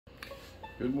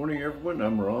Good morning, everyone.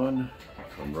 I'm Ron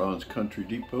from Ron's Country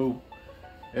Depot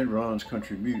and Ron's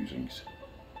Country Musings.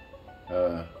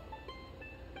 Trying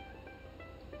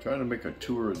to make a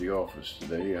tour of the office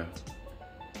today.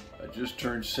 I just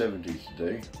turned 70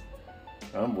 today.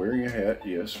 I'm wearing a hat,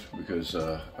 yes, because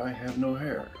I have no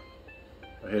hair.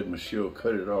 I had Michelle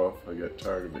cut it off. I got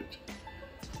tired of it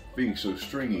being so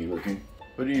stringy looking.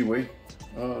 But anyway,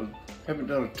 haven't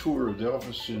done a tour of the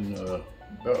office in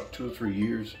about 2 or 3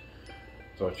 years.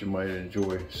 Thought you might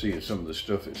enjoy seeing some of the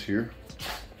stuff that's here.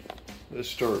 Let's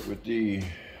start with the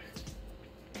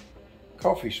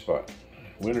coffee spot.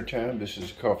 Wintertime, this is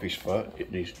a coffee spot.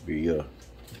 It needs to be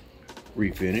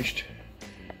refinished.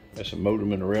 That's a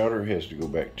modem and a router. It has to go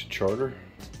back to Charter.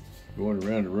 Going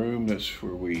around the room, that's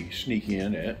where we sneak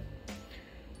in at.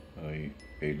 A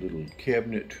little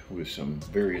cabinet with some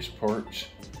various parts.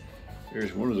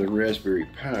 There's one of the Raspberry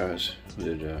Pis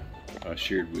that I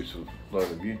shared with a lot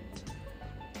of you.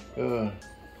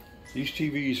 These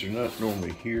TVs are not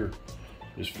normally here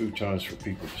as futons for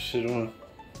people to sit on,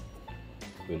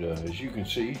 but as you can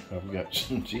see, I've got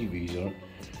some TVs on.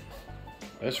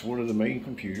 That's one of the main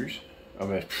computers.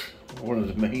 One of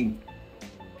the main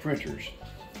printers.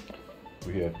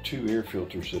 We have 2 air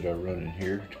filters that I run in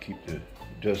here to keep the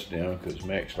dust down, because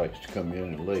Max likes to come in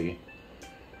and lay,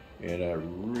 and I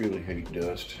really hate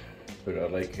dust, but I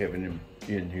like having him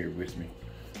in here with me.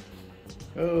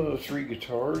 3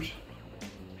 guitars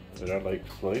that I like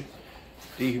to play.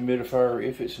 Dehumidifier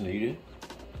if it's needed.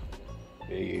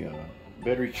 A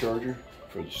battery charger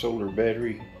for the solar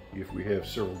battery if we have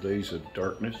several days of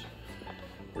darkness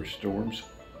or storms.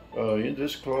 In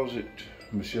this closet,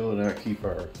 Michelle and I keep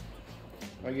our,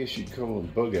 I guess you'd call them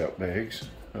bug out bags.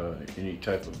 Any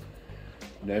type of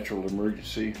natural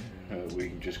emergency, we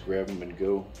can just grab them and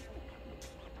go.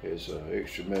 Has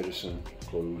extra medicine,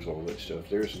 clothes, all that stuff.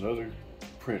 There's another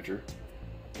printer.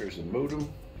 There's a modem,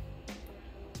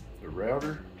 the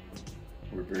router.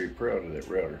 We're very proud of that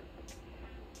router.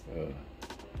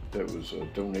 That was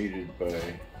donated by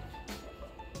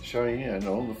Cheyenne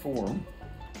on the forum.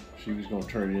 She was going to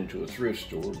turn it into a thrift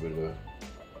store, but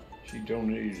she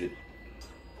donated it.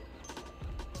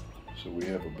 So we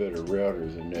have a better router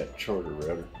than that Charter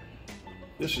router.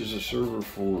 This is a server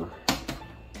for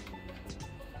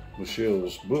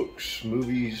Michelle's books,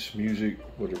 movies, music,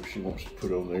 whatever she wants to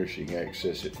put on there. She can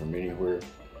access it from anywhere,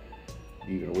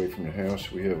 even away from the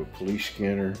house. We have a police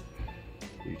scanner,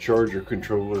 a charger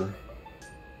controller.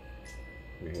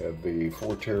 We have a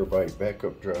 4 terabyte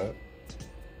backup drive.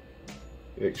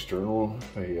 External,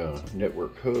 a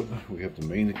network hub. We have the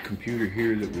main computer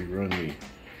here that we run the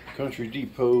Country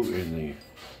Depot and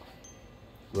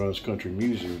the Ron's Country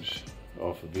Musings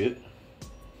off of it.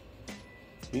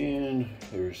 And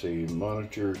there's a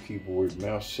monitor, keyboard,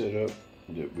 mouse setup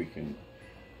that we can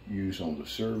use on the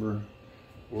server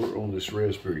or on this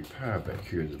Raspberry Pi back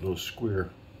here, the little square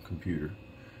computer.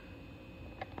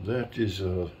 That is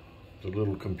the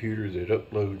little computer that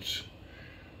uploads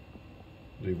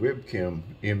the webcam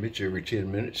image every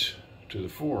 10 minutes to the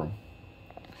forum.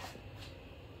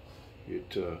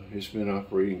 It's been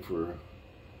operating for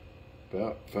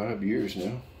about 5 years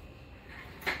now,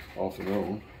 off and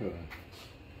on.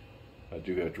 I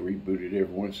do have to reboot it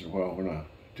every once in a while when I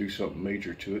do something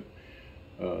major to it.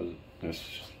 That's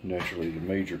naturally the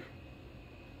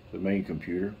main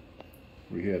computer.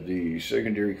 We have the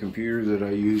secondary computer that I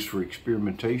use for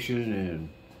experimentation and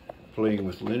playing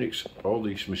with Linux. All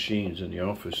these machines in the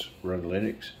office run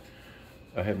Linux.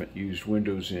 I haven't used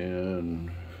Windows in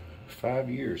 5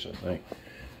 years, I think.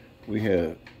 We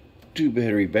have 2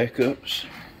 battery backups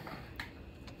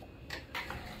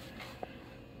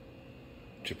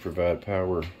to provide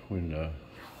power when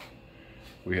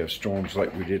we have storms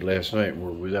like we did last night.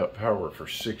 We're without power for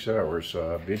 6 hours,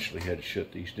 so I eventually had to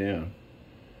shut these down.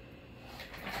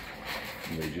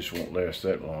 And they just won't last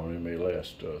that long. They may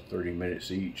last 30 minutes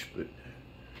each, but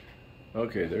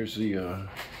okay, there's the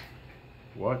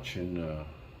watch and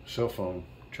cell phone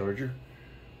charger,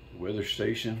 weather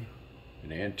station,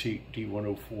 an antique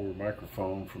D104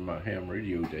 microphone from my ham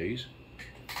radio days.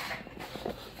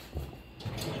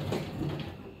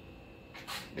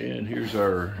 And here's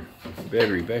our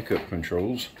battery backup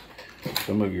controls.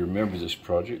 Some of you remember this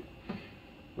project.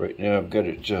 Right now I've got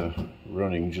it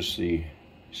running just it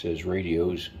says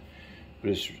radios,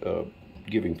 but it's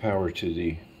giving power to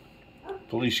the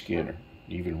police scanner.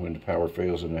 Even when the power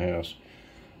fails in the house,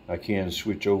 I can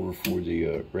switch over for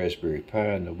the Raspberry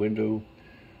Pi in the window.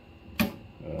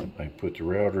 I put the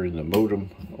router and the modem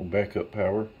on backup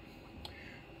power.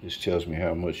 This tells me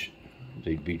how much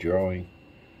they'd be drawing.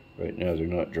 Right now they're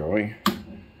not drawing.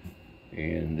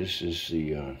 And this is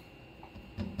the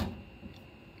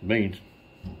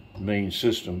main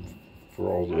system for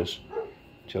all this.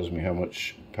 Tells me how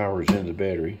much power is in the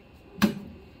battery.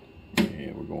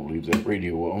 And we're going to leave that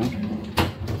radio on.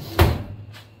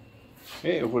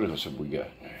 Yeah, what else have we got?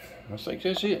 I think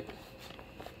that's it.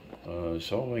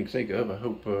 That's all I can think of. I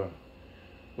hope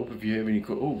if you have any...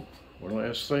 Oh, one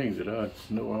last thing that I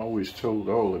know I always told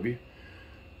all of you.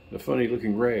 The funny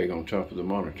looking rag on top of the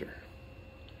monitor.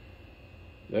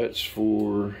 That's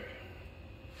for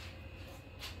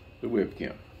the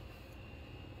webcam.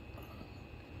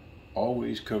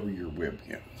 Always cover your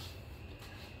webcam.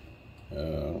 I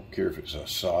don't care if it's a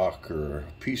sock or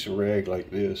a piece of rag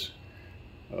like this.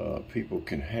 People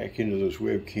can hack into those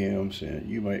webcams, and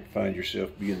you might find yourself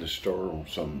being the star on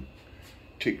some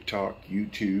TikTok,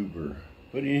 YouTube,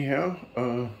 but anyhow,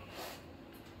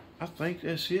 I think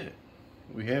that's it.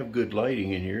 We have good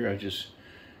lighting in here.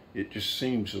 It just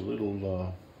seems a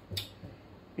little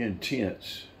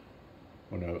intense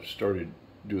when I started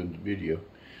doing the video.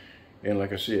 And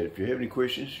like I said, if you have any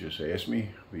questions, just ask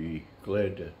me. I'll be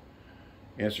glad to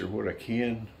answer what I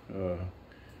can.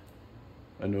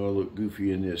 I know I look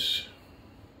goofy in this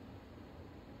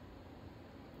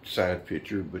side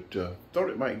picture, but thought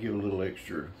it might give a little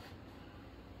extra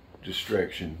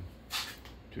distraction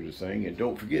to the thing. And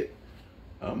don't forget,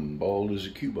 I'm bald as a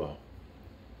cue ball.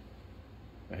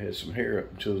 I had some hair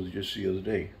up until just the other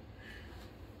day.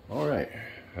 All right,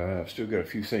 I've still got a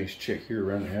few things to check here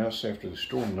around the house after the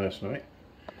storm last night.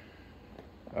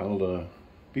 I'll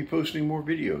be posting more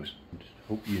videos.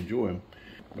 Hope you enjoy them.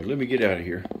 But let me get out of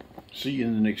here. See you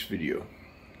in the next video.